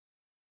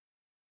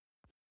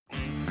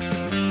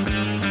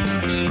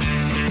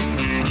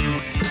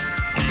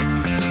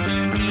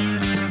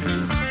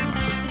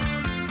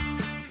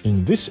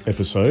On this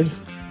episode,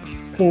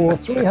 for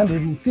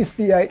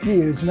 358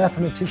 years,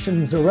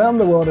 mathematicians around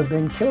the world have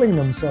been killing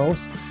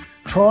themselves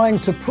trying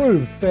to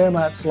prove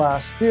Fermat's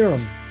last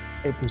theorem.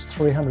 It was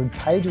 300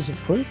 pages of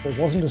proof. It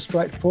wasn't a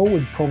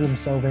straightforward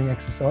problem-solving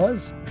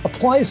exercise.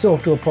 Apply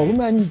yourself to a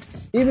problem, and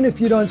even if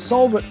you don't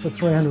solve it for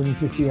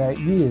 358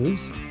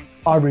 years,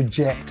 I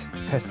reject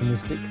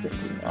pessimistic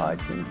thinking. I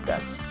think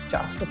that's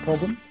just a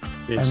problem,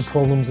 and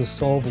problems are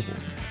solvable.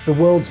 The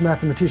world's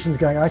mathematicians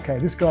going, okay,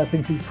 this guy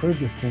thinks he's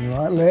proved this thing,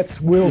 right?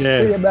 We'll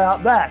see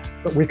about that.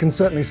 But we can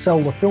certainly sell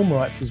the film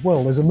rights as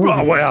well. There's a movie.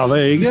 Oh, wow,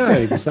 there you go.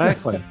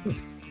 Exactly.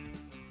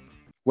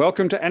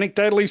 Welcome to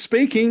Anecdotally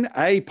Speaking,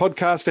 a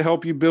podcast to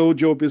help you build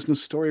your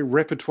business story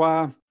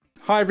repertoire.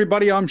 Hi,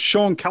 everybody. I'm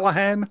Sean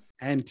Callahan,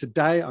 and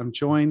today I'm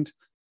joined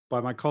by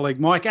my colleague,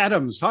 Mike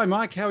Adams. Hi,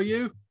 Mike. How are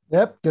you?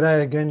 Yep.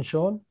 G'day again,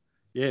 Sean.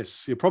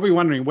 Yes. You're probably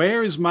wondering,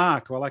 where is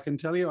Mark? Well, I can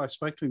tell you, I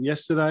spoke to him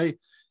yesterday.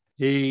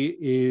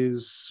 He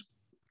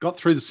got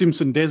through the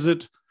Simpson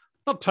Desert,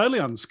 not totally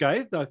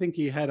unscathed. I think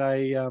he had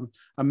a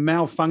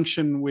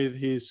malfunction with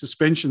his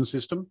suspension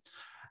system.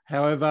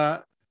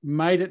 However,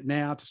 made it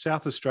now to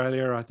South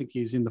Australia. I think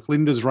he's in the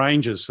Flinders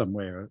Ranges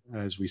somewhere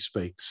as we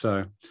speak.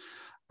 So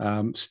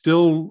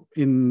still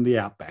in the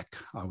outback,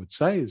 I would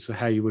say, is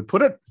how you would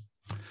put it.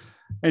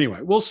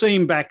 Anyway, we'll see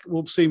him back.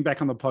 We'll see him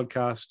back on the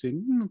podcast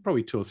in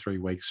probably 2 or 3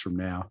 weeks from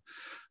now.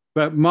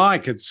 But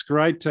Mike, it's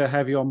great to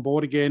have you on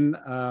board again.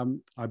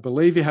 I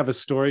believe you have a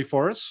story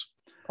for us.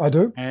 I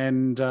do.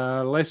 And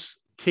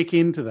let's kick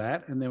into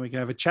that, and then we can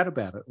have a chat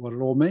about it, what it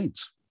all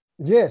means.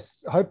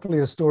 Yes, hopefully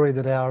a story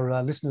that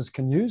our listeners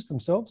can use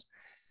themselves.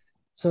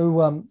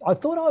 So I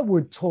thought I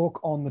would talk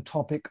on the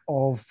topic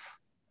of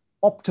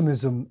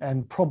optimism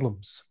and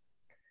problems.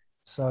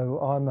 So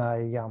I'm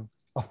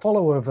a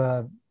follower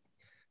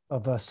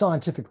of a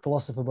scientific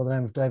philosopher by the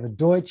name of David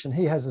Deutsch, and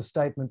he has a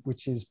statement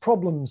which is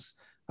problems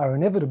are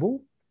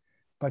inevitable,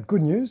 but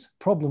good news,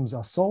 problems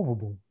are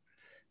solvable.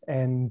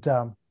 And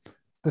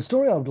the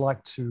story I would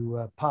like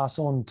to pass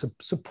on to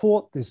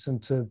support this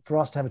and for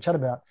us to have a chat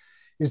about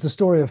is the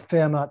story of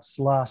Fermat's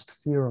last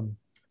theorem.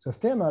 So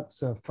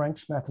Fermat's a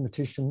French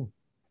mathematician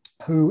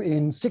who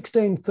in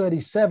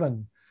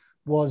 1637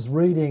 was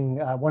reading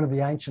one of the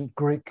ancient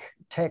Greek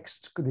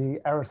texts, the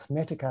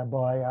Arithmetica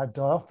by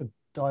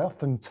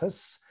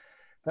Diophantus,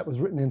 that was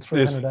written in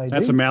 300 AD.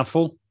 That's a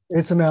mouthful.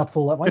 It's a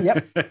mouthful, that one,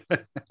 yep.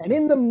 And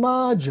in the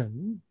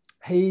margin,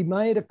 he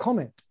made a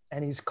comment,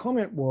 and his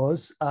comment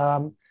was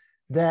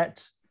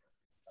that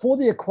for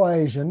the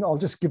equation, I'll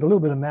just give a little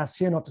bit of maths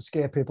here, not to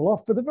scare people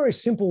off, for the very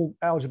simple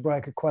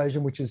algebraic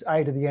equation, which is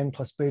a to the n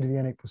plus b to the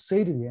n equals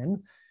c to the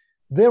n,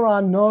 there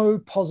are no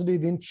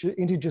positive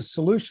integer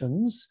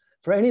solutions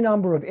for any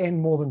number of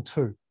n more than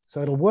 2.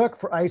 So it'll work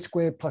for a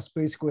squared plus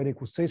b squared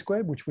equals c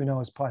squared, which we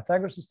know is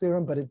Pythagoras'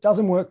 theorem, but it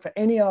doesn't work for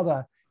any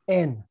other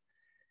n.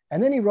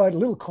 And then he wrote a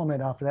little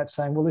comment after that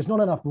saying, well, there's not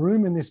enough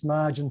room in this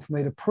margin for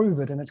me to prove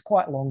it, and it's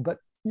quite long, but,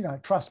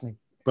 trust me.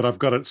 But I've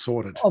got it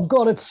sorted. I've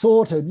got it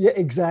sorted. Yeah,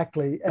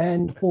 exactly.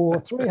 And for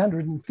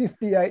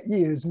 358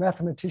 years,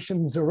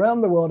 mathematicians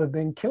around the world have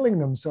been killing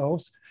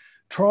themselves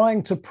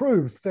trying to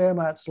prove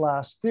Fermat's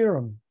last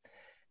theorem.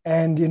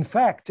 And in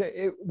fact,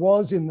 it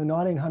was in the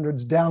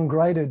 1900s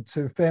downgraded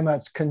to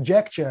Fermat's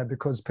conjecture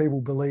because people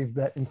believed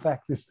that, in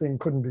fact, this thing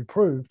couldn't be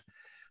proved.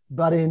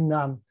 But in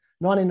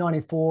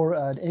 1994,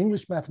 an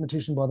English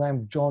mathematician by the name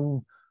of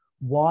John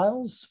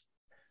Wiles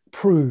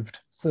proved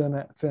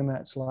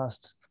Fermat's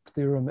last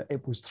theorem.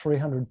 It was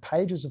 300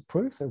 pages of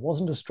proof. So it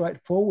wasn't a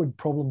straightforward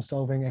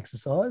problem-solving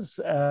exercise,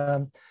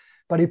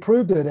 but he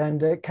proved it,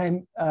 and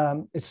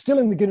it's still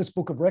in the Guinness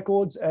Book of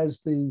Records as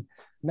the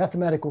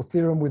mathematical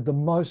theorem with the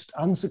most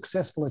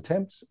unsuccessful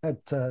attempts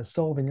at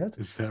solving it.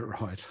 Is that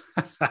right?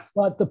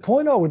 But the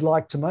point I would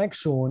like to make,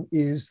 Sean,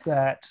 is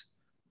that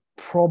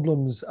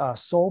problems are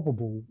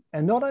solvable.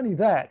 And not only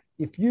that,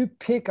 if you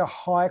pick a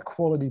high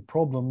quality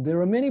problem,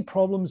 there are many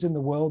problems in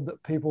the world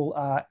that people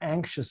are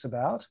anxious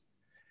about.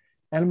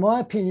 And my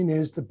opinion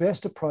is the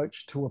best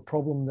approach to a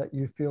problem that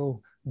you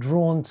feel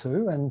drawn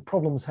to, and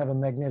problems have a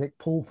magnetic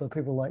pull for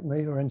people like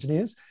me who are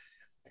engineers,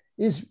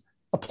 is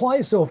apply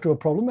yourself to a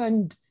problem.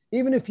 And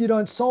even if you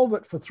don't solve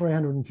it for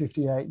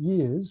 358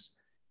 years,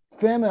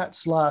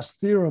 Fermat's last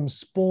theorem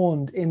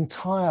spawned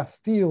entire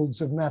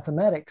fields of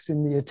mathematics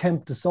in the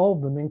attempt to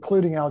solve them,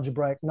 including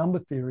algebraic number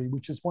theory,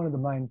 which is one of the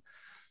main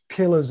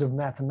pillars of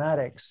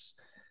mathematics.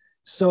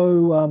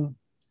 So,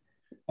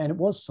 and it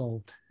was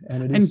solved.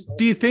 And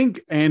do you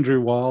think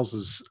Andrew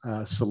Wiles's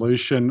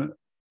solution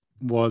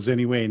was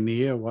anywhere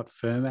near what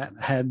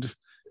Fermat had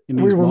in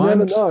his mind? We will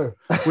never know.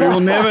 We will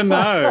never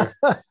know.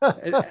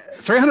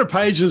 300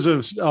 pages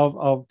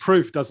of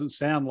proof doesn't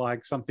sound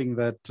like something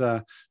that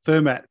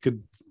Fermat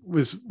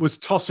was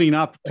tossing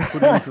up to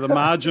put into the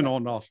margin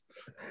or not.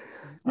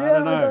 I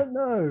don't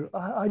know.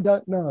 I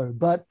don't know.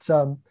 But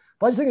I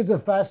just think it's a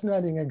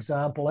fascinating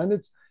example. And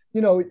it's,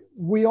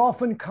 we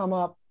often come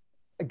up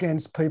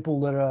against people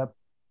that are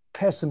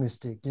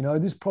pessimistic.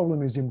 This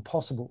problem is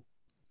impossible.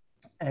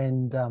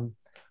 And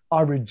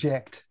I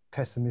reject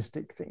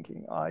pessimistic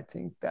thinking. I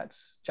think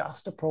that's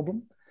just a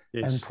problem,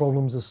 and Yes.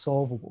 problems are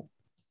solvable.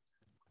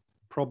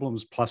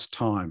 Problems plus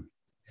time.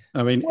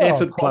 I mean, Well,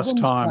 effort plus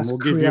problems time plus will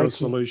give you a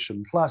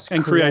solution. plus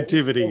And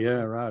creativity.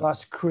 Yeah, right.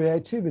 plus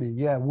creativity.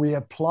 Yeah,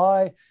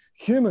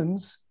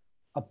 humans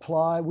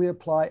we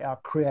apply our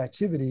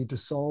creativity to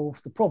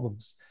solve the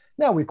problems.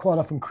 Now, we quite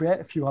often create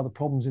a few other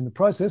problems in the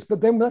process,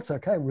 but then that's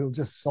okay. We'll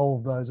just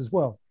solve those as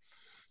well.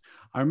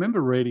 I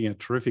remember reading a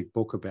terrific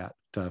book about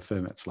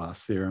Fermat's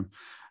last theorem,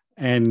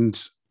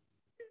 and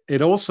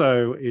it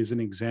also is an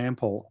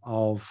example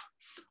of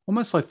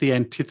almost like the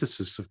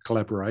antithesis of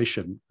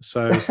collaboration.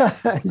 So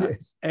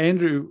yes.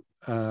 Andrew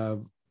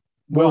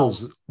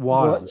Wiles.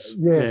 Yes.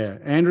 Yeah,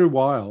 Andrew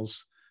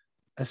Wiles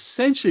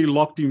essentially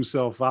locked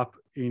himself up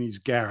in his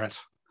garret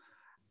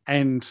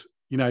and,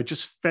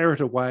 just ferret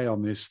away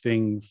on this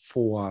thing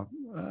for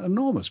an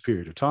enormous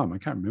period of time. I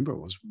can't remember.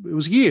 It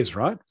was years,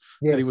 right?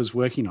 Yes. That he was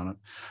working on it.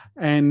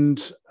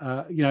 And,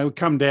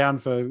 come down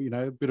for,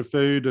 a bit of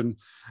food and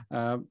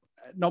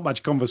not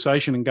much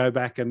conversation and go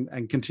back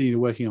and continue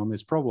working on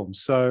this problem.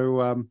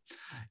 So,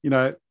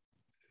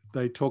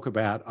 they talk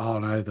about,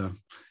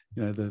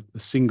 the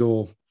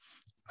single,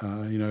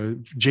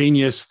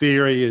 genius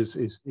theory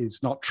is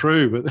not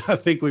true, but I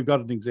think we've got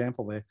an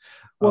example there.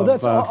 Well,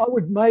 I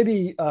would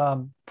maybe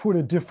put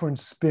a different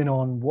spin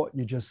on what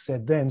you just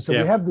said then. So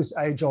we have this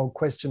age-old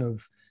question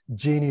of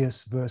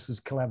genius versus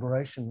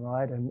collaboration,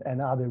 right?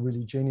 And are there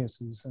really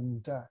geniuses?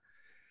 And,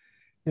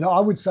 I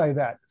would say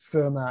that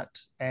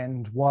Fermat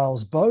and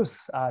Wiles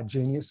both are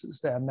geniuses.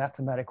 They are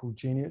mathematical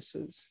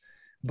geniuses.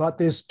 But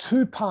there's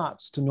two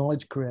parts to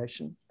knowledge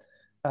creation.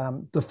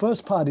 The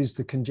first part is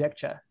the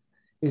conjecture.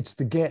 It's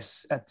the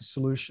guess at the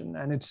solution,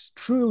 and it's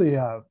truly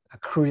a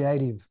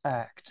creative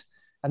act.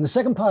 And the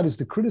second part is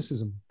the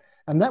criticism.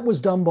 And that was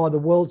done by the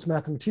world's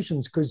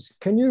mathematicians, because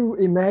can you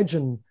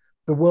imagine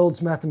the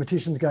world's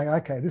mathematicians going,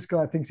 okay, this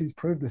guy thinks he's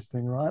proved this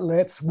thing, right?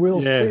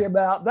 We'll see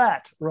about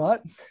that,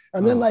 right?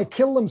 And then they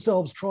kill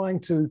themselves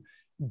trying to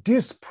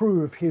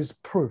disprove his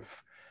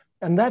proof.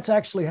 And that's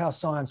actually how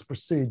science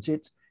proceeds.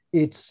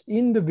 It's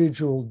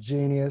individual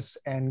genius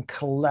and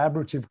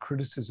collaborative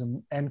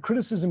criticism. And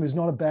criticism is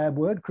not a bad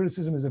word.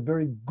 Criticism is a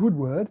very good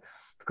word,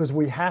 because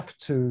we have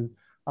to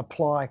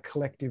apply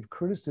collective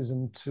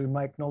criticism to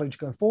make knowledge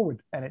go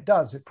forward. And it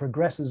does. It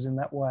progresses in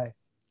that way.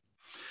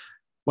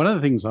 One of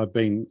the things I've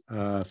been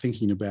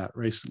thinking about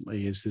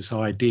recently is this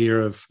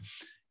idea of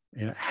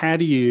how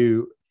do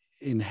you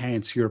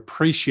enhance your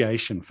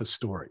appreciation for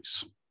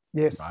stories?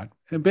 Yes. Right.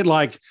 A bit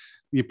like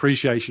the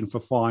appreciation for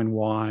fine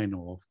wine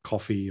or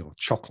coffee or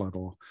chocolate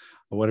or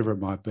whatever it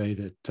might be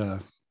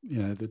that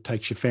that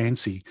takes your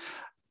fancy.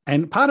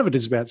 And part of it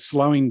is about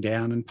slowing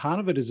down, and part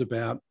of it is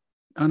about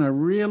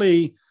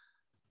really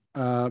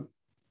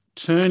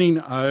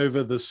turning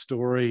over the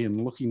story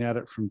and looking at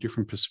it from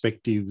different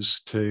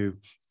perspectives to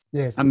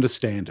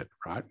understand it,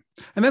 right?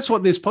 And that's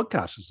what this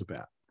podcast is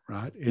about,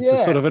 right? It's a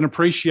sort of an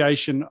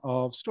appreciation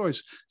of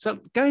stories. So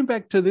going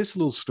back to this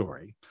little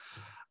story,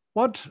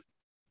 what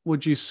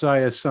would you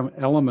say are some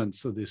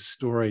elements of this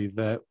story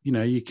that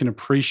you can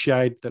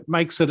appreciate that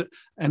makes it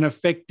an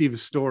effective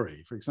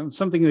story? For example,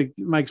 something that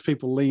makes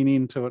people lean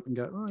into it and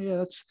go, "Oh,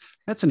 yeah,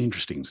 that's an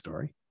interesting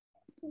story."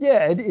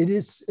 Yeah, it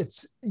is.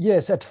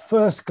 Yes, at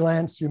first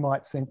glance, you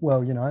might think,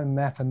 well,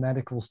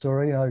 mathematical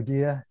story, oh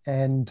dear.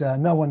 And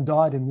no one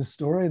died in this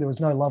story. There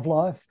was no love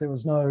life. There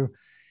was no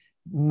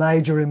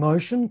major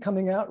emotion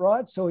coming out,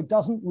 right? So it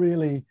doesn't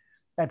really,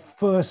 at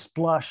first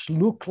blush,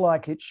 look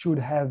like it should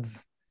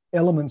have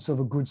elements of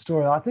a good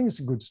story. I think it's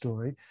a good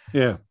story.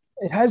 Yeah.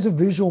 It has a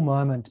visual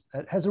moment.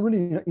 It has a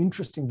really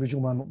interesting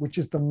visual moment, which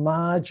is the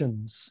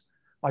margins.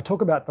 I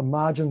talk about the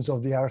margins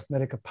of the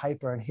Arithmetica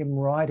paper and him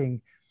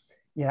writing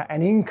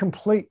an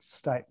incomplete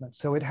statement.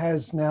 So it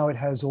has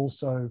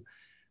also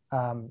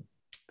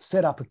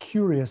set up a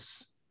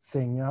curious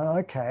thing.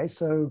 Okay,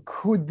 so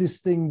could this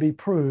thing be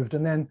proved?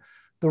 And then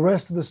the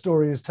rest of the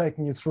story is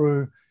taking you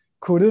through,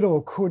 could it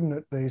or couldn't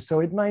it be? So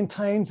it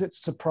maintains its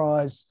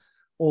surprise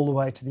all the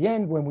way to the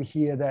end when we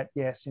hear that,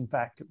 yes, in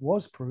fact, it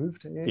was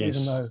proved,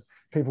 even though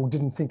people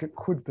didn't think it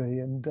could be.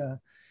 And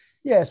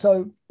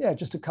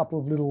just a couple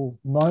of little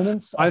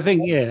moments. I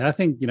think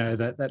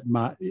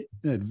that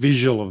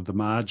visual of the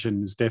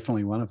margin is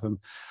definitely one of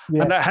them.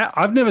 Yeah. And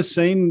I've never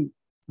seen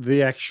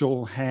the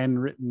actual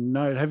handwritten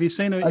note. Have you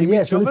seen an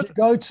image of it? If you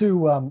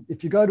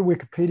go to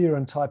Wikipedia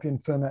and type in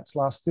Fermat's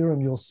last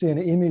theorem, you'll see an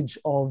image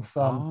of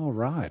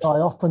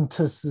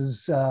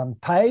Diophantus's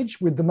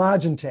page with the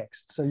margin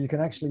text, so you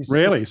can actually see.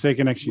 Really, so you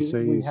can actually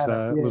see his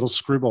little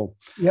scribble.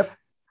 Yep.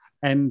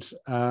 And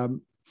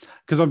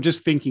because I'm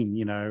just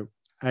thinking,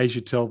 as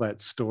you tell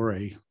that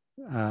story,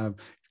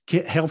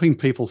 helping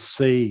people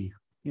see,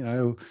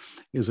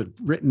 is it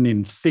written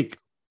in thick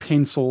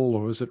pencil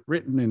or is it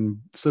written in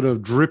sort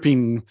of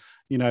dripping,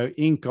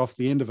 ink off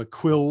the end of a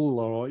quill,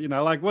 or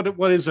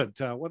what is it?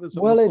 What does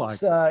it look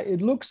like? It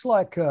looks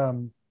like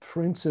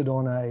printed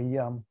on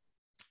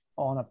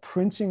a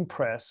printing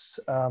press,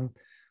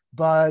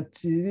 but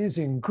it is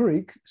in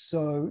Greek.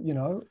 So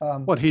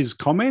what, his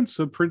comments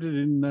are printed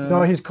in?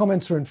 No, his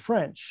comments are in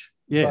French.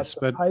 Yes,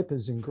 but the but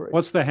paper's in Greek.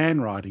 what's the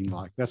handwriting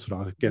like? That's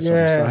what I guess I'm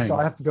Yeah, saying. so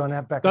I have to go and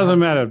have back. Doesn't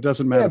matter.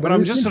 Doesn't matter. Yeah, but but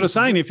I'm it's just sort of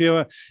saying,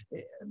 interesting. if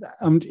you're,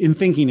 I'm in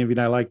thinking of,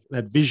 like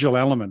that visual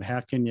element,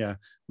 how can you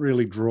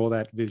really draw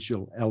that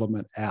visual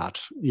element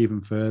out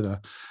even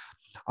further?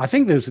 I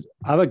think there's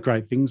other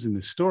great things in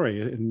this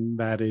story, and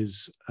that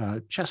is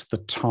just the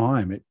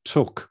time it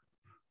took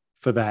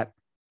for that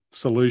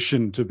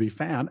solution to be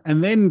found,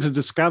 and then to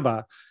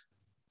discover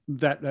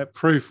that that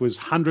proof was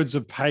hundreds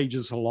of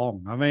pages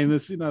long. I mean,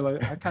 this,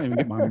 like, I can't even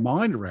get my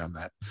mind around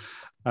that.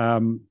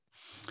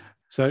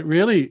 So it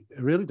really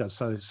does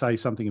say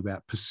something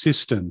about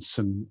persistence,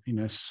 and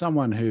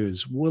someone who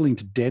is willing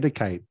to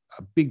dedicate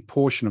a big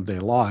portion of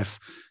their life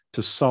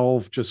to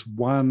solve just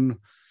one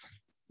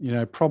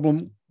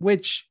problem,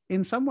 which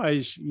in some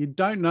ways you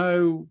don't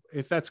know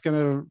if that's going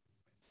to.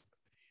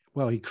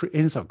 Well, he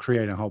ends up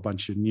creating a whole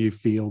bunch of new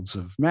fields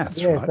of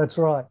maths, Yes, right? that's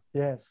right.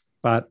 Yes.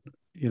 But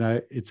he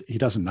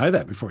doesn't know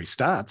that before he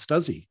starts,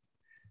 does he?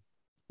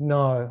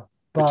 No,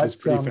 Which but is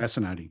pretty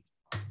fascinating.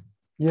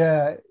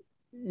 Yeah,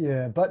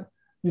 yeah. But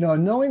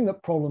knowing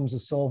that problems are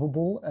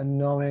solvable and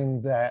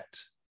knowing that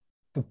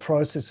the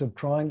process of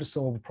trying to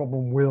solve a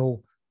problem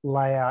will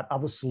lay out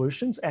other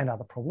solutions and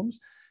other problems,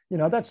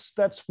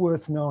 that's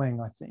worth knowing,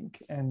 I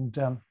think. And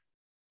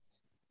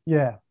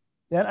yeah.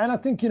 Yeah, and I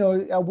think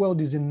our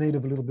world is in need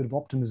of a little bit of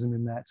optimism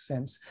in that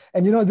sense.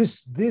 And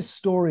this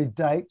story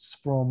dates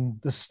from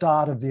the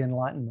start of the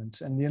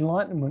Enlightenment, and the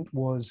Enlightenment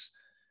was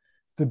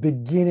the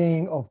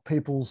beginning of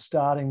people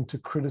starting to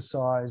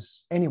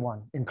criticize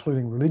anyone,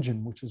 including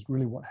religion, which is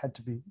really what had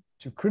to be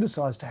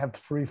criticized to have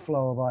free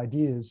flow of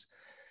ideas.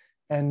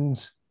 And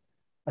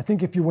I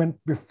think if you went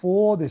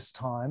before this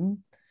time,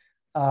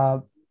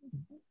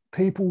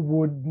 people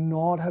would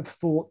not have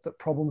thought that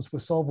problems were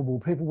solvable.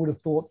 People would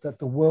have thought that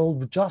the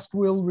world just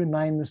will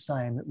remain the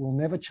same. It will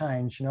never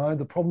change.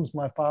 The problems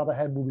my father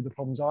had will be the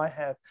problems I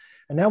have.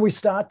 And now we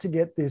start to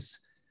get this,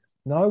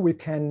 no, we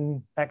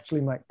can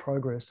actually make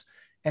progress.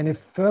 And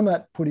if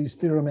Fermat put his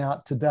theorem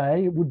out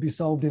today, it would be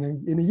solved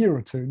in a year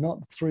or two, not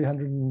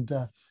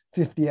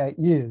 358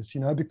 years,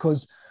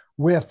 because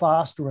we're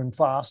faster and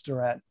faster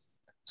at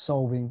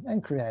solving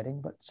and creating,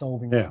 but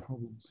solving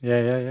problems.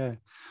 Yeah.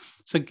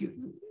 So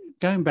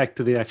going back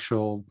to the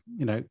actual,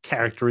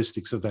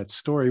 characteristics of that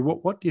story,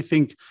 what do you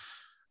think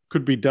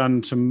could be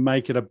done to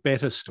make it a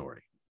better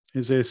story?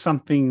 Is there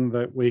something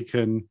that we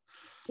can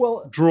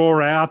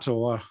draw out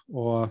or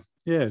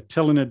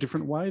tell in a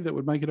different way that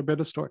would make it a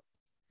better story?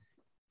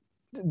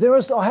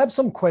 I have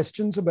some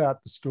questions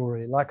about the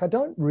story. Like, I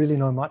don't really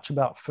know much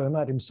about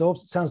Fermat himself.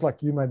 It sounds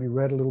like you maybe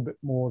read a little bit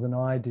more than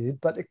I did,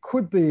 but it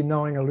could be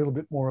knowing a little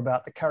bit more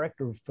about the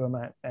character of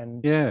Fermat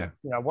and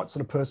what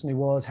sort of person he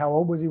was. How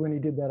old was he when he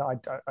did that?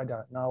 I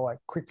don't know. I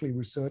quickly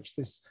researched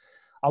this.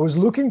 I was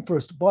looking for,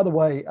 by the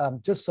way,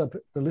 just so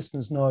the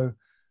listeners know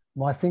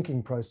my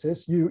thinking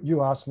process,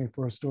 you asked me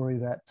for a story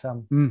that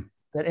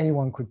that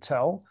anyone could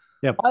tell.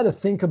 Yep. I had to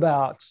think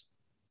about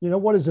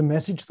what is a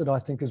message that I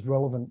think is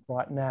relevant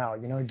right now,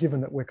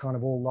 given that we're kind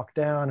of all locked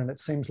down and it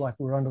seems like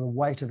we're under the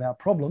weight of our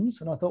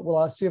problems. And I thought,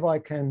 I'll see if I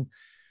can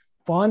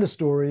find a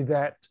story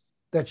that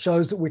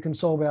shows that we can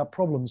solve our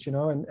problems,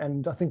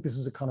 and I think this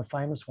is a kind of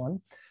famous one.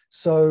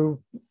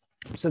 So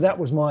that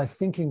was my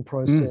thinking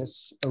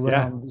process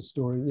around the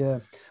story. Yeah.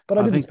 But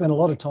I didn't spend a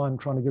lot of time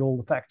trying to get all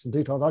the facts and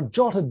details. I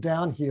jotted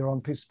down here on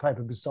a piece of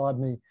paper beside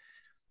me,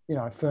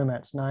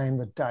 Fermat's name,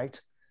 the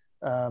date,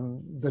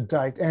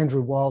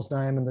 Andrew Wiles'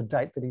 name, and the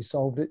date that he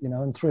solved it,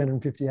 in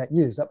 358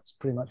 years. That was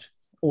pretty much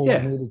all I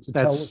needed to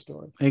tell the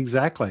story.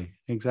 Exactly.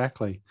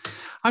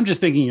 I'm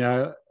just thinking,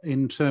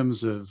 in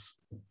terms of,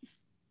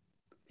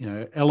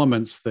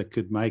 elements that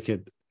could make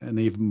it an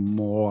even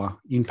more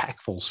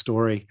impactful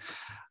story.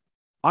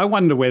 I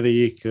wonder whether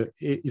you could,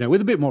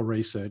 with a bit more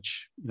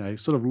research,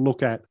 sort of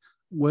look at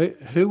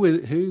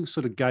who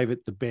sort of gave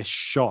it the best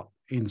shot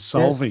in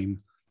solving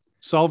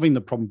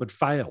the problem, but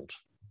failed.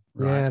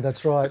 Right? Yeah,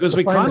 that's right. Because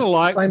we kind of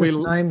like famous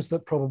names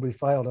that probably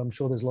failed. I'm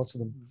sure there's lots of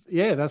them.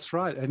 Yeah, that's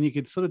right. And you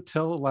could sort of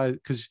tell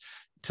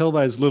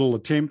those little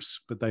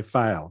attempts, but they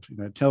failed.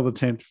 Tell the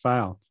attempt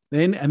failed.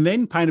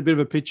 Then paint a bit of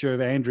a picture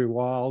of Andrew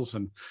Wiles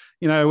and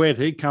where'd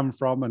he come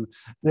from. And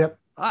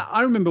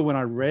I remember when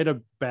I read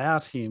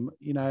about him,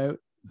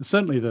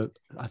 certainly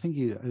I think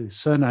the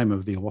surname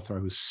of the author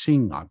was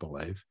Singh, I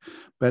believe,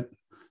 but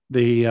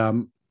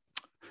the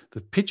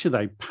picture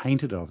they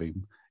painted of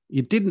him,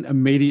 you didn't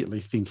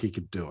immediately think he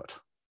could do it,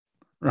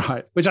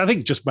 right? Which I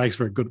think just makes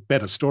for a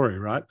better story,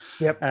 right?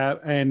 Yep.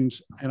 And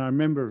I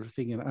remember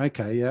thinking,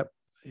 okay,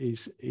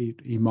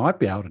 he might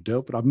be able to do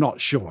it, but I'm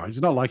not sure.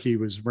 It's not like he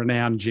was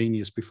renowned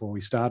genius before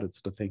he started,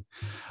 sort of thing.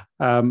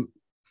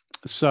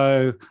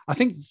 So I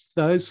think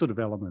those sort of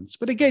elements.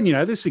 But again,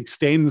 this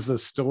extends the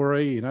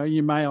story.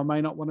 You may or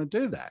may not want to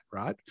do that,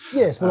 right?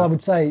 Yes. Well, I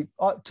would say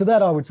to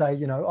that,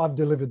 I've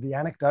delivered the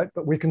anecdote,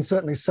 but we can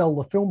certainly sell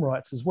the film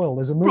rights as well.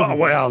 There's a movie. Oh,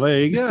 well,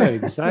 there you go.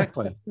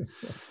 Exactly.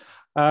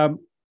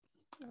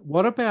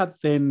 What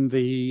about then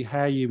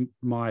how you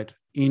might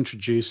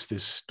introduce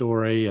this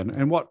story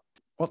and what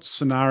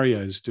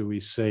scenarios do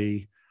we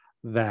see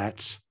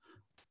that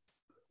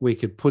we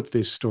could put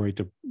this story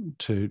to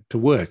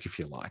work, if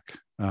you like.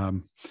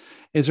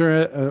 Is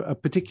there a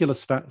particular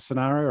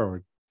scenario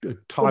or a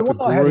type of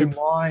what I had in group?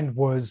 mind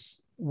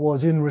was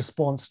in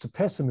response to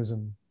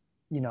pessimism,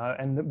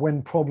 and that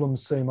when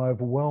problems seem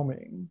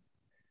overwhelming.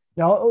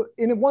 Now,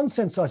 in one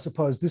sense, I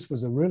suppose this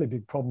was a really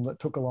big problem that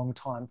took a long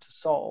time to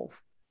solve.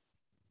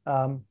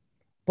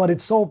 But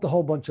it solved a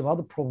whole bunch of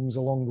other problems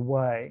along the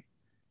way.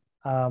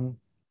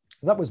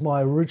 That was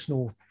my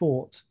original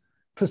thought.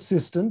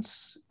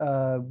 Persistence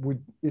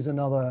is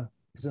another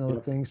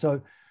thing.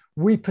 So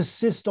we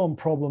persist on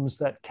problems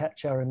that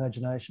catch our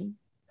imagination,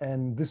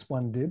 and this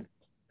one did.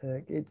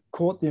 It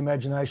caught the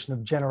imagination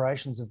of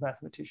generations of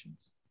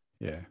mathematicians.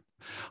 Yeah,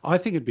 I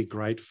think it'd be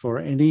great for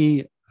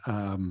any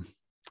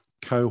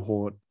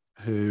cohort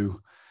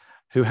who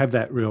have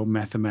that real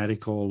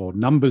mathematical or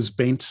numbers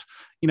bent.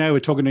 We're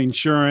talking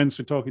insurance,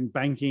 we're talking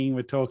banking,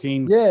 we're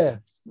talking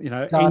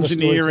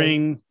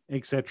engineering,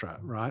 etc.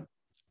 Right?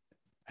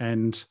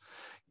 And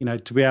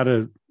to be able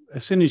to,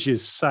 as soon as you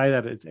say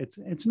that,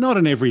 it's not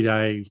an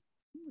everyday.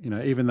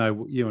 Even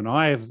though you and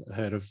I have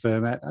heard of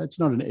Fermat, it's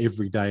not an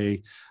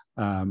everyday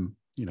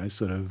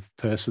sort of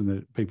person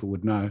that people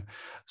would know.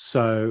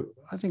 So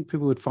I think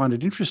people would find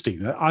it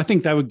interesting. I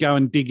think they would go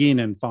and dig in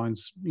and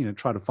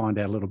try to find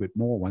out a little bit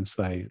more once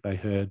they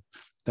heard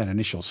that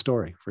initial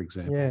story, for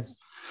example. Yes.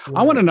 Yeah.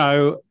 I want to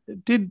know,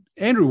 did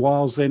Andrew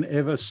Wiles then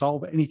ever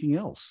solve anything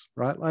else,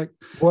 right? Like,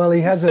 well,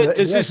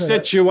 does this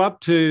set you up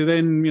to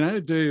then,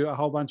 do a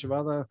whole bunch of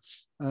other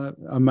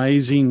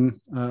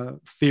amazing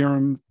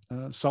theorem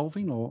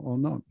solving or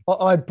not?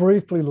 I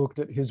briefly looked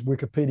at his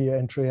Wikipedia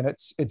entry, and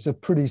it's a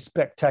pretty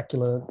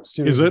spectacular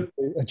series of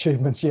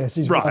achievements. Yes,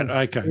 he's right.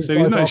 Okay, so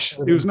he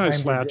was no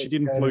slouch. He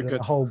didn't fluke it.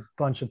 A whole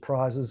bunch of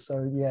prizes.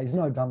 So yeah, he's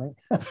no dummy.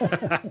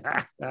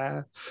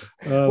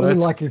 Wasn't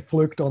like he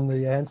fluked on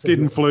the answer.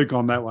 Didn't fluke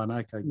on that one.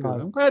 Okay, good. No.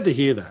 I'm glad to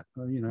hear that.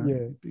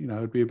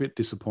 It'd be a bit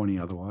disappointing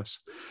otherwise.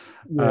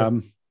 Yes.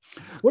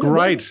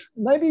 Great.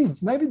 Maybe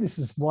this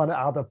is one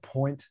other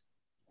point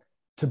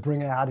to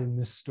bring out in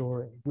this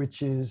story,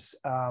 which is,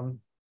 I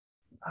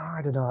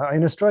don't know,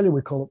 in Australia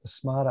we call it the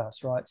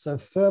smartass, right? So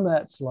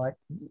Fermat's like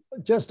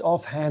just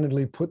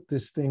offhandedly put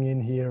this thing in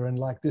here and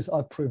like this,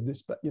 I've proved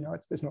this, but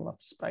there's not enough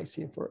space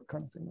here for it,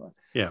 kind of thing, right?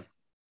 Yeah.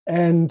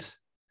 And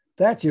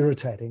that's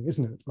irritating,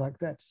 isn't it? Like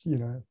that's,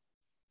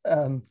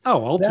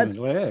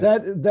 ultimately,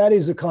 that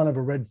is a kind of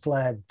a red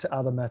flag to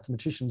other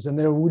mathematicians, and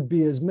there would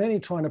be as many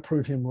trying to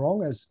prove him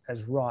wrong as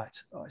right,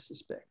 I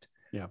suspect.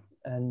 Yeah.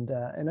 And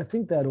I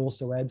think that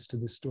also adds to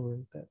this story,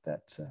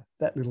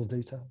 that little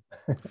detail.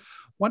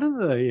 One of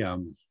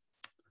the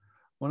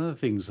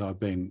things I've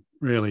been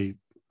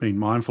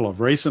mindful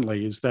of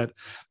recently is that,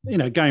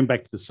 going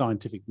back to the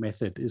scientific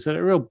method, is that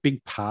a real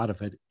big part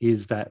of it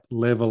is that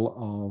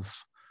level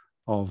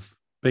of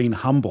being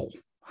humble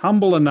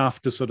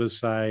enough to sort of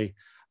say,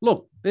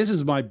 look, this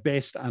is my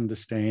best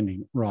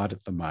understanding right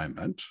at the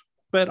moment,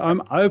 but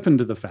I'm open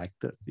to the fact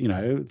that,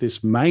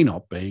 this may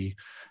not be,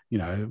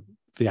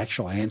 the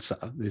actual answer.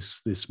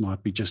 This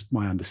might be just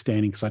my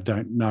understanding because I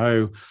don't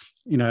know,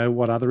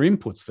 what other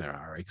inputs there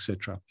are,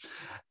 etc.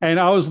 And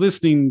I was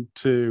listening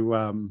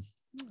to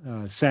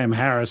Sam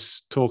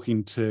Harris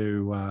talking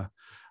to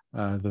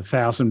the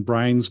Thousand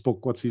Brains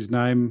book. What's his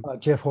name?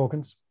 Jeff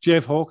Hawkins.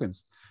 Jeff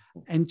Hawkins.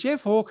 And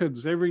Jeff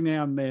Hawkins every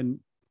now and then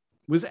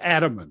was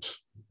adamant.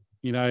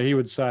 He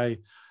would say,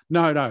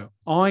 no,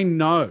 I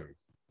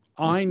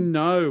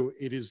know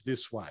it is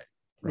this way,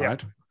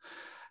 right? Yeah.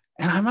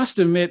 And I must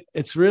admit,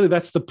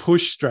 that's the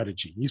push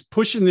strategy. He's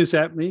pushing this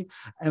at me.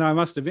 And I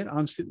must admit,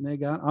 I'm sitting there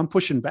going, I'm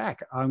pushing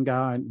back. I'm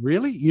going,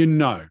 really?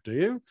 Do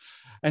you?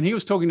 And he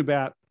was talking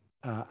about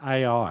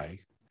AI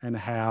and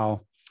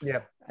how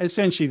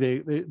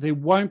essentially there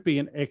won't be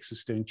an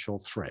existential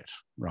threat,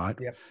 right?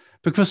 Yep.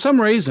 But for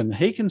some reason,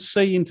 he can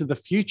see into the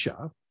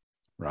future,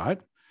 right?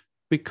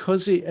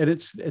 Because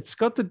it's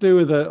got to do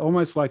with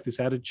almost like this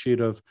attitude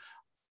of,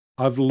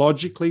 I've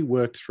logically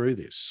worked through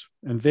this.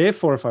 And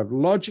therefore, if I've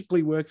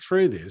logically worked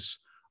through this,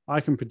 I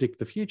can predict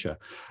the future.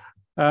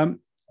 How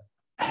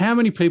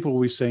many people are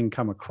we seeing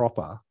come a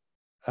cropper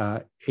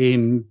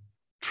in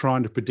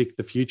trying to predict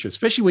the future,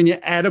 especially when you're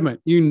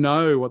adamant,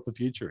 what the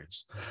future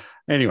is?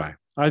 Anyway,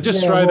 I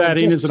just throw that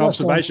in as an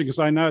observation because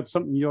I know it's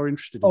something you're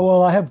interested in. Oh,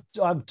 well, I have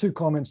two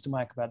comments to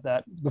make about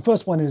that. The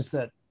first one is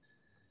that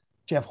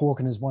Jeff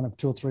Hawkins is one of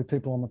 2 or 3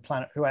 people on the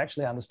planet who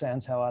actually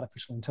understands how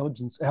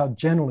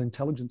general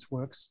intelligence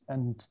works.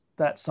 And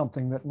that's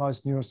something that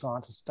most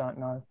neuroscientists don't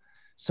know.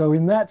 So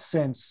in that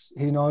sense,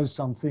 he knows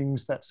some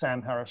things that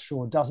Sam Harris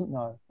sure doesn't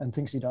know and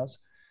thinks he does.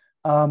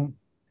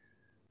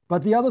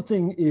 But the other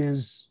thing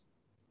is,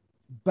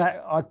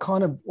 I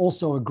kind of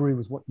also agree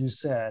with what you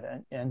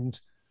said. And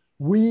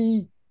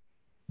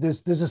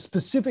there's a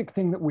specific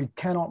thing that we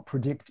cannot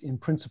predict in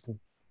principle.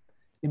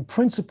 In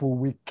principle,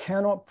 we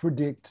cannot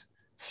predict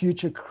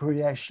future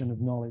creation of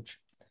knowledge.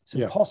 It's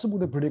impossible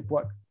to predict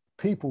what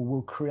people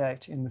will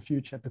create in the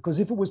future, because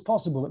if it was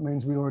possible, it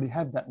means we already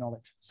have that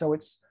knowledge. So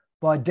it's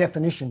by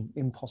definition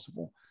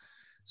impossible.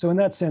 So in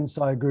that sense,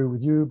 I agree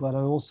with you, but I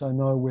also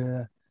know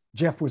where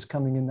Jeff was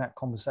coming in that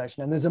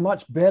conversation. And there's a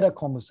much better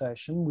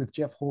conversation with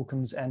Jeff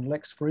Hawkins and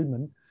Lex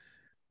Friedman,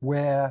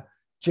 where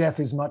Jeff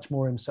is much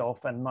more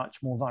himself and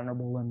much more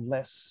vulnerable and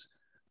less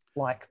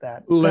like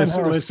that. Less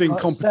in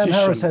competition. Sam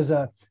Harris has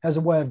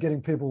a way of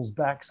getting people's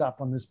backs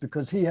up on this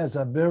because he has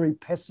a very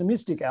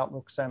pessimistic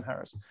outlook, Sam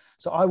Harris.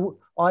 So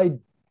I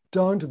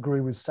don't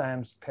agree with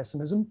Sam's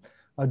pessimism.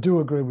 I do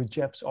agree with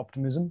Jeff's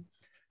optimism.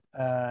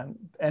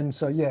 And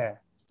so, yeah.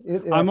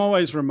 I'm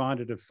always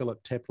reminded of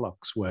Philip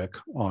Tetlock's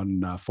work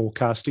on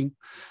forecasting.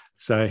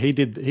 So he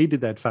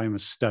did that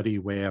famous study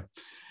where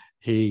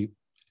he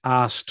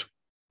asked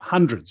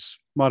hundreds,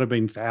 might have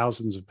been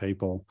thousands of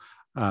people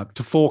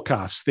to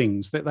forecast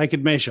things that they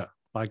could measure.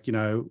 Like,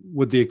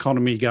 would the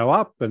economy go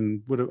up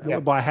and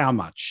by how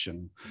much?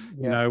 And,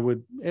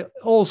 would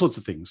all sorts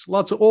of things,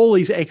 all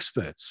these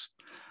experts.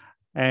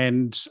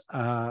 And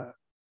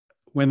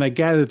when they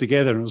gathered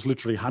together, and it was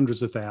literally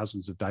hundreds of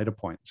thousands of data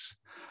points,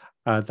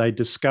 they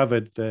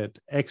discovered that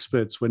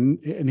experts were,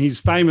 and his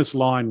famous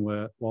line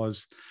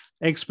was,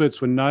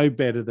 experts were no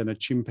better than a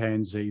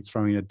chimpanzee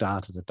throwing a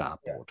dart at a dartboard.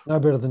 Yeah, no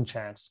better than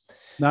chance.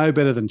 No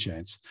better than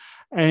chance.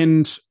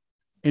 And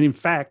in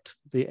fact,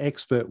 the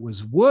expert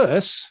was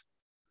worse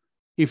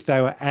if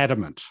they were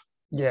adamant.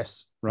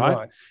 Yes.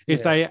 Right?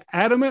 If they are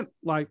adamant,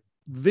 like,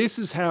 this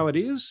is how it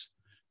is,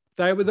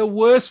 they were the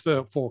worst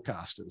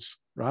forecasters,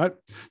 right?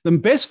 The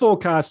best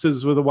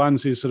forecasters were the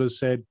ones who sort of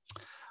said,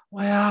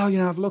 well,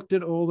 I've looked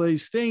at all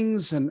these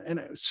things and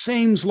it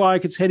seems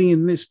like it's heading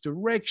in this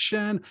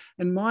direction.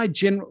 And my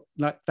general,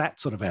 like,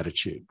 that sort of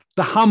attitude,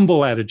 the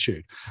humble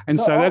attitude. And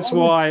so that's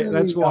why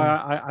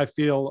I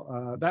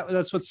feel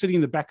that's what's sitting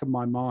in the back of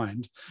my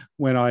mind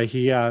when I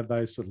hear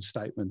those sort of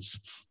statements.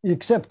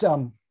 Except,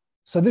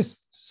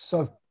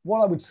 so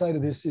what I would say to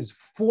this is,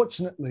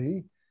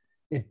 fortunately,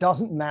 it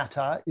doesn't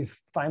matter if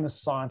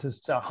famous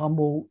scientists are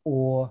humble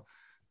or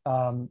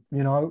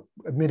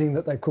admitting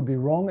that they could be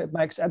wrong. It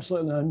makes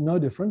absolutely no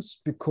difference,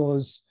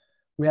 because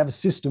we have a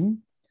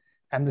system,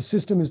 and the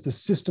system is the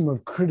system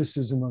of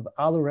criticism of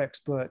other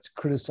experts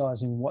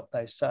criticizing what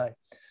they say.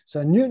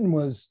 So Newton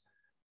was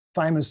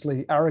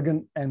famously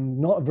arrogant and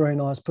not a very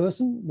nice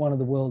person, one of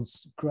the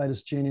world's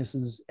greatest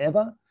geniuses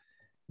ever.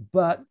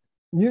 But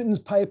Newton's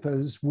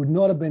papers would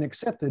not have been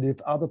accepted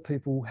if other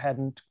people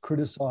hadn't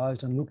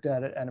criticized and looked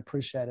at it and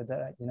appreciated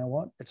that, you know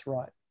what, it's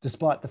right,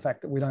 despite the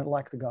fact that we don't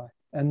like the guy.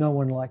 And no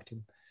one liked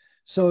him.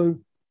 So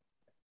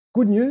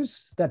good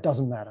news, that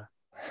doesn't matter.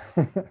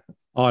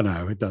 Oh,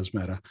 no, it does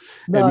matter.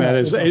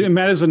 It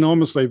matters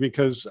enormously,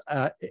 because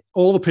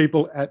all the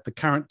people at the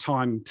current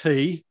time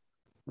T,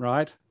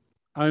 right,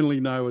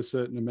 only know a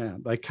certain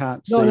amount. They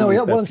can't see what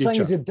I'm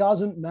saying is, it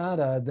doesn't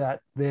matter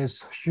that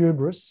there's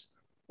hubris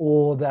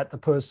or that the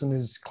person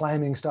is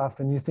claiming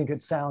stuff and you think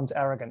it sounds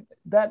arrogant.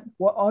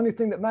 Only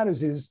thing that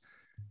matters is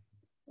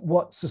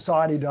what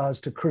society does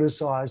to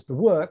criticize the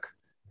work,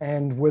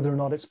 and whether or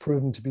not it's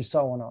proven to be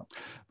so or not.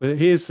 But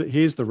here's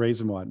the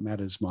reason why it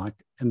matters, Mike,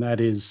 and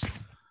that is,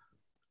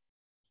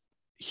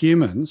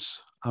 humans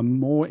are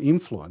more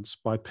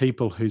influenced by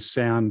people who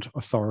sound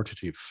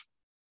authoritative,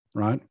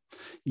 right?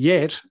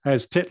 Yet,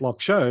 as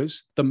Tetlock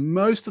shows, the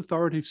most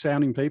authoritative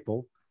sounding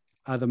people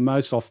are the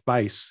most off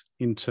base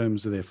in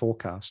terms of their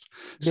forecast.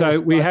 So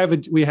yes, we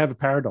have a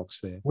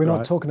paradox there. We're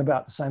not talking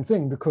about the same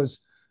thing,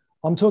 because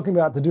I'm talking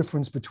about the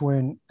difference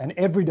between an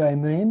everyday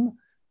meme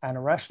and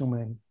a rational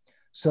meme.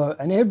 So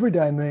an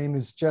everyday meme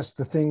is just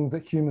the thing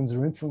that humans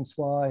are influenced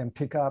by and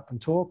pick up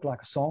and talk,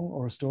 like a song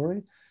or a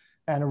story.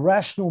 And a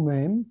rational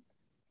meme,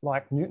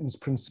 like Newton's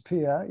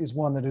Principia, is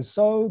one that is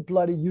so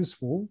bloody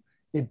useful,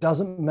 it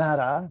doesn't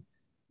matter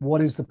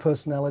what is the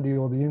personality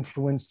or the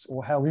influence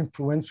or how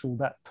influential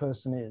that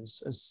person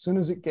is. As soon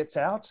as it gets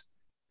out,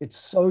 it's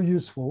so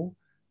useful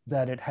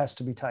that it has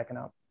to be taken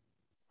up.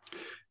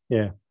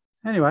 Yeah.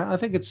 Anyway, I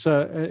think it's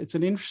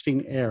an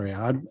interesting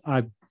area.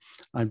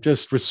 I'm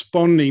just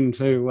responding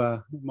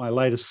to my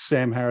latest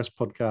Sam Harris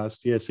podcast.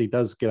 Yes, he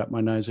does get up my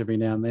nose every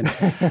now and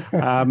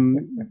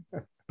then.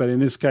 But in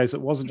this case,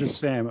 it wasn't just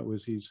Sam; it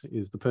was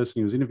the person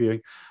he was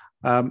interviewing.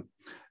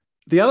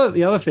 The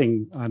other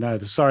thing I know,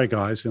 sorry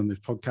guys, on this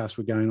podcast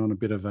we're going on a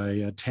bit of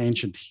a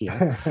tangent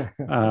here,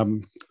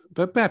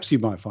 but perhaps you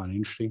might find it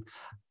interesting.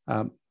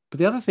 But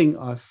the other thing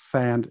I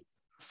found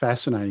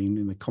fascinating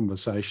in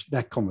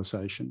that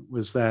conversation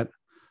was that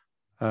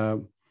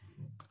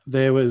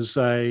there was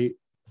a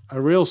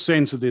real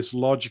sense of this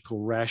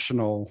logical,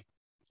 rational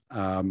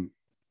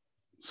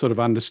sort of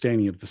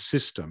understanding of the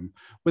system,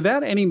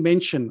 without any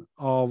mention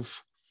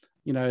of,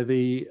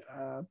 the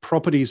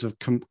properties of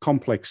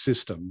complex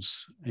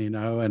systems,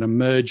 and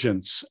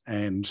emergence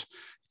and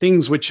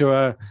things which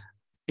are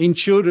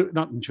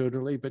not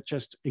intuitively, but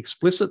just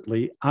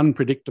explicitly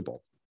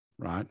unpredictable,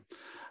 right?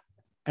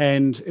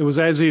 And it was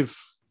as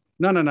if,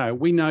 no,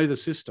 we know the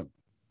system.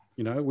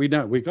 We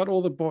know, we've got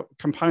all the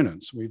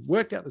components, we've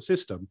worked out the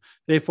system,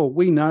 therefore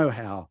we know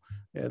how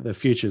the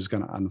future is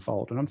going to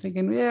unfold. And I'm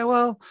thinking, yeah,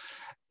 well,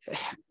 it'd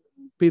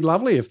be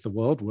lovely if the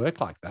world worked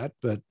like that,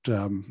 but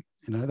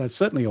That's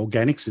certainly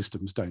organic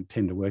systems don't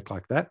tend to work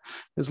like that.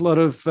 There's a lot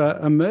of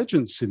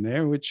emergence in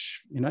there,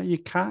 which, you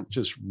can't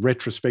just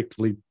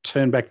retrospectively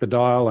turn back the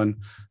dial and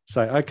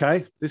say,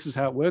 okay, this is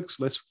how it works.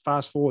 Let's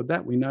fast forward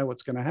that. We know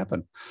what's going to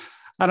happen.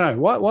 I don't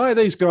know. Why are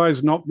these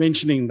guys not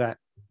mentioning that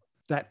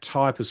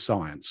type of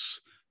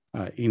science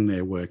in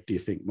their work, do you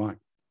think, Mike?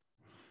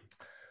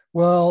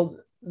 Well,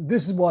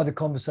 this is why the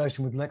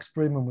conversation with Lex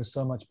Friedman was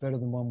so much better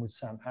than one with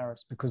Sam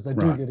Harris, because they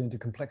do get into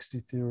complexity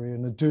theory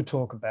and they do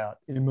talk about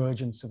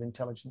emergence of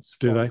intelligence.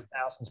 Do they?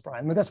 Thousands brain.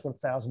 I mean, that's what a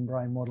thousand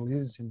brain model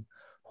is in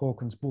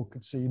Hawkins' book.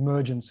 It's the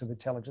emergence of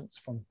intelligence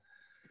from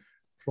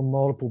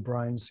multiple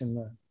brains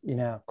in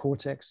our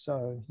cortex.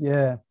 So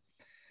Anyway.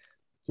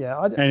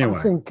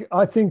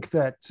 I think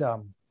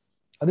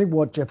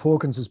what Jeff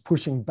Hawkins is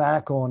pushing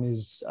back on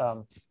is,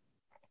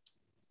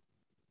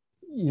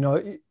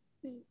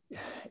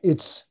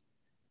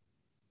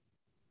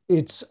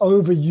 it's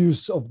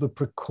overuse of the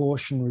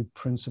precautionary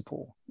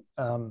principle.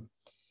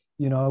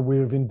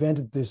 We've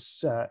invented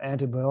this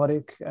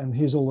antibiotic, and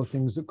here's all the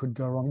things that could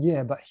go wrong.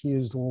 Yeah, but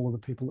here's all of the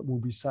people that will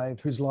be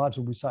saved, whose lives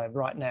will be saved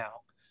right now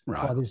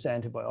by this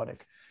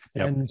antibiotic.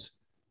 Yep.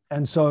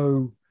 And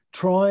so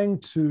trying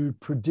to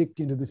predict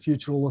into the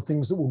future all the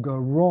things that will go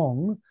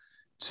wrong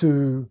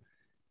to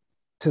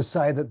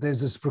say that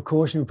there's this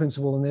precautionary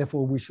principle and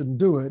therefore we shouldn't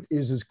do it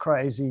is as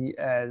crazy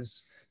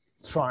as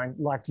trying,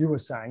 like you were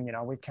saying,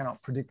 we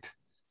cannot predict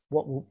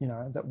what will,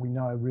 that we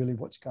know really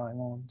what's going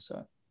on.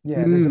 So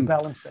there's a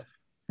balance there.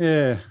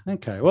 Yeah.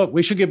 Okay. Well,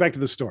 we should get back to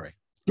the story.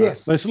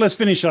 Yes. Let's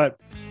finish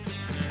up.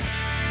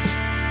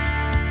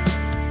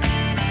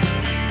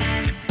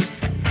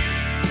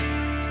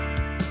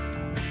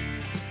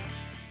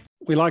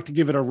 We like to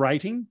give it a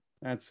rating.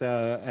 That's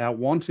our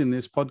want in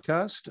this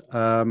podcast.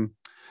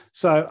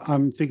 So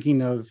I'm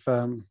thinking of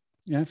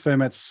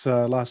Fermat's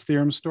last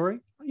theorem story.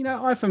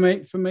 For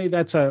me,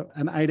 that's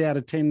an 8 out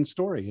of 10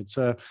 story. It's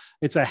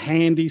a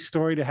handy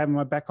story to have in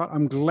my back pocket.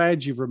 I'm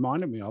glad you've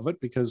reminded me of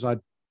it because I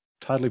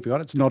totally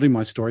forgot. It's not in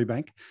my story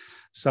bank.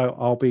 So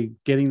I'll be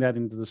getting that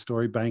into the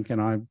story bank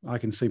and I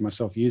can see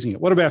myself using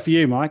it. What about for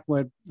you, Mike?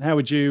 How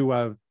would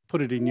you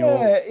put it in your...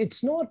 Yeah,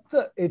 it's not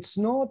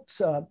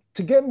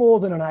to get more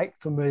than an 8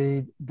 for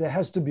me, there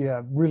has to be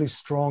a really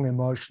strong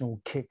emotional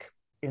kick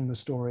in the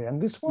story.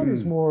 And this one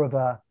is more of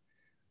I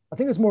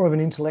think it's more of an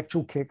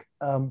intellectual kick.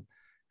 And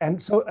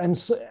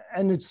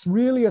it's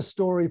really a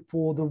story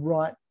for the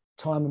right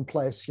time and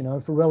place,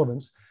 for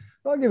relevance.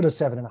 I'll give it a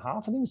 7.5.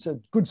 I think it's a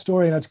good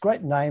story and it's a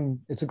great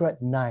name. It's a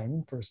great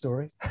name for a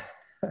story.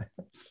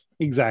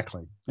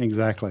 Exactly.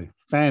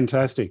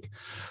 Fantastic.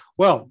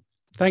 Well,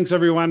 thanks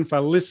everyone for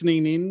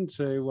listening in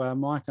to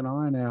Mike and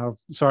I. Now,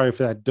 sorry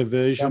for that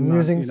diversion. Our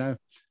musings.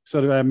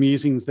 Sort of our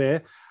musings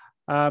there.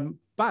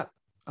 But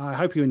I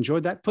hope you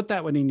enjoyed that. Put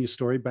that one in your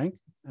story bank.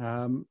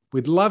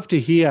 We'd love to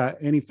hear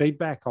any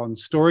feedback on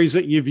stories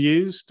that you've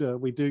used.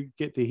 We do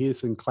get to hear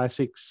some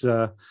classics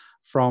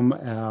from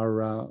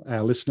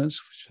our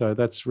listeners. So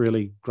that's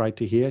really great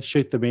to hear.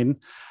 Shoot them in.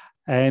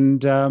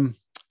 And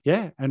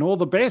and all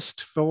the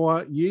best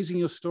for using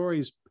your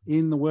stories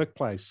in the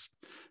workplace.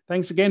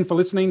 Thanks again for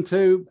listening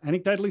to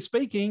Anecdotally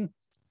Speaking.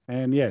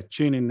 And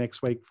tune in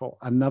next week for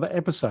another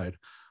episode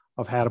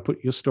of How to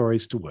Put Your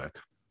Stories to Work.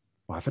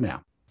 Bye for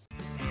now.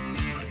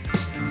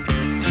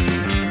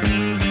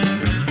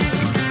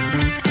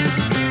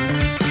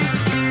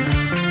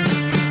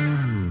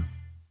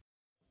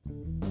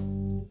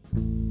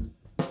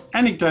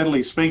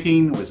 Anecdotally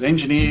Speaking was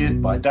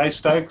engineered by Dave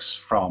Stokes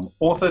from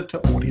Author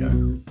to Audio.